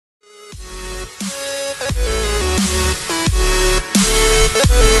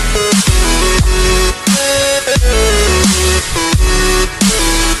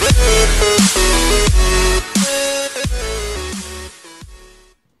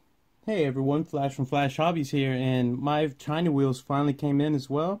Hey everyone, Flash from Flash Hobbies here, and my China wheels finally came in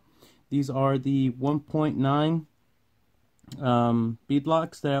as well. These are the 1.9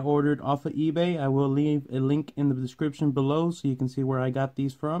 beadlocks that I ordered off of eBay. I will leave a link in the description below so you can see where I got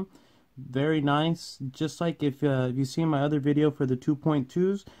these from. Very nice, just like if you see my other video for the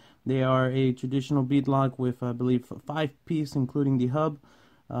 2.2s, they are a traditional beadlock with I believe 5 piece including the hub.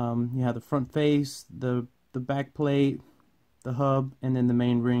 You have the front face, the back plate, the hub, and then the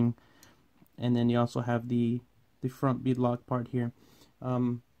main ring. And then you also have the front beadlock part here.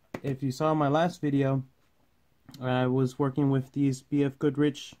 If you saw my last video, I was working with these BF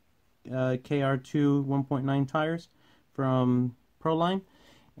Goodrich KR2 1.9 tires from Proline,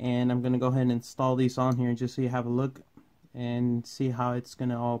 and I'm gonna go ahead and install these on here just so you have a look and see how it's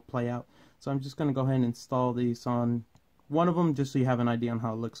gonna all play out. So I'm just gonna go ahead and install these on one of them just so you have an idea on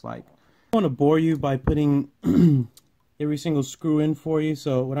how it looks like. I don't want to bore you by putting every single screw in for you,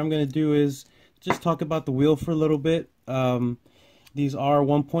 so what I'm going to do is just talk about the wheel for a little bit. These are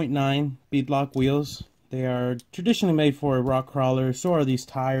 1.9 beadlock wheels. They are traditionally made for a rock crawler, so are these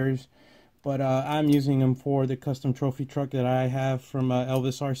tires, but I'm using them for the custom trophy truck that I have from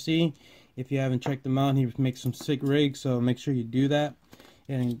Elvis RC. If you haven't checked them out, he makes some sick rigs, so make sure you do that.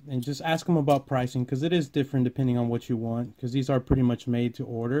 And just ask them about pricing, because it is different depending on what you want, because these are pretty much made to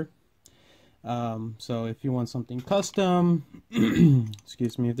order. So if you want something custom,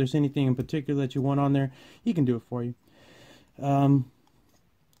 excuse me, if there's anything in particular that you want on there, he can do it for you.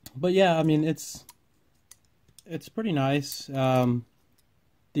 But yeah, I mean, it's pretty nice. The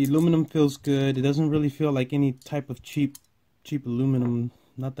aluminum feels good. It doesn't really feel like any type of cheap aluminum,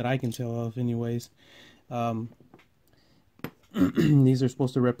 not that I can tell of anyways. These are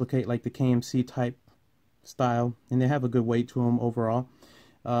supposed to replicate like the KMC type style, and they have a good weight to them overall.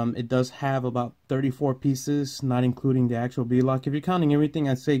 It does have about 34 pieces, not including the actual beadlock. If you're counting everything,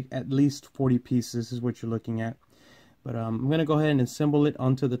 I'd say at least 40 pieces is what you're looking at. But I'm going to go ahead and assemble it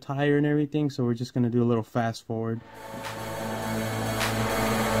onto the tire and everything, so we're just going to do a little fast forward.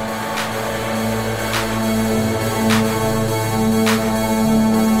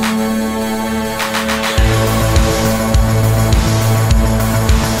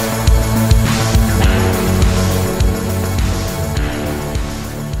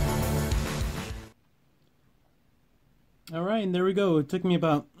 Alright, and there we go. It took me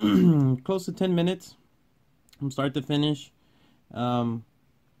about close to 10 minutes from start to finish.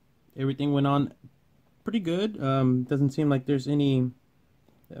 Everything went on pretty good. Doesn't seem like there's any,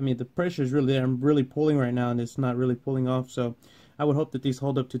 I mean, the pressure is really there. I'm really pulling right now and it's not really pulling off, so I would hope that these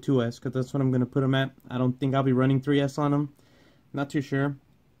hold up to 2S, because that's what I'm going to put them at. I don't think I'll be running 3S on them. Not too sure.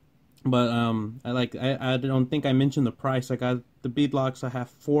 But I don't think I mentioned the price. I got the beadlocks. I have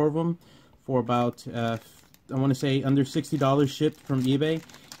 4 of them for about I want to say under $60 shipped from eBay.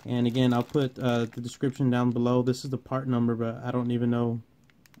 And again, I'll put the description down below. This is the part number, but I don't even know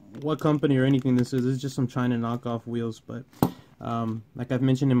what company or anything this is. It's just some China knockoff wheels. But like I've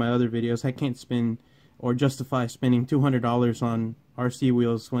mentioned in my other videos, I can't spend or justify spending $200 on RC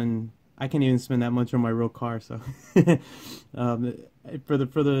wheels when I can't even spend that much on my real car. So for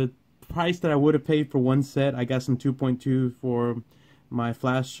the price that I would have paid for one set, I got some 2.2 for my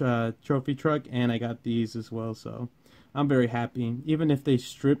Flash trophy truck, and I got these as well, so I'm very happy. Even if they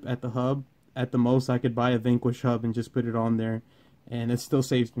strip at the hub, at the most I could buy a Vanquish hub and just put it on there, and it still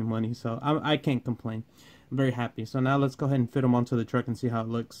saves me money, so I can't complain. I'm very happy. So now let's go ahead and fit them onto the truck and see how it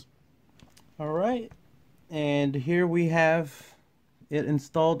looks. Alright, and here we have it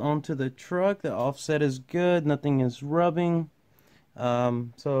installed onto the truck. The offset is good, nothing is rubbing.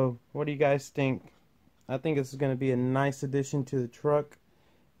 So what do you guys think? I think this is going to be a nice addition to the truck.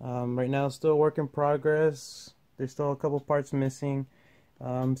 Right now it's still a work in progress. There's still a couple parts missing.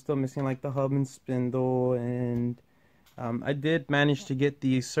 Still missing like the hub and spindle, and I did manage to get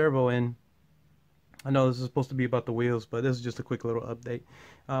the servo in. I know this is supposed to be about the wheels, but this is just a quick little update.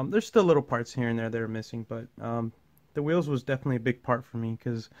 There's still little parts here and there that are missing, but the wheels was definitely a big part for me,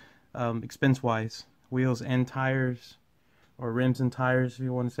 because expense wise, wheels and tires, or rims and tires if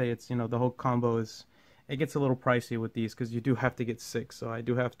you want to say, it's, you know, the whole combo is, it gets a little pricey with these, because you do have to get 6. So I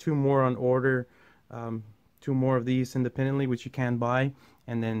do have 2 more on order, 2 more of these independently, which you can buy,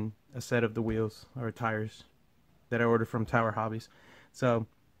 and then a set of the wheels or tires that I ordered from Tower Hobbies. So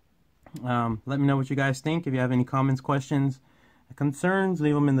let me know what you guys think. If you have any comments, questions, concerns,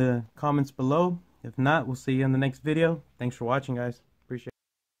 leave them in the comments below. If not, we'll see you in the next video. Thanks for watching, guys. Appreciate it.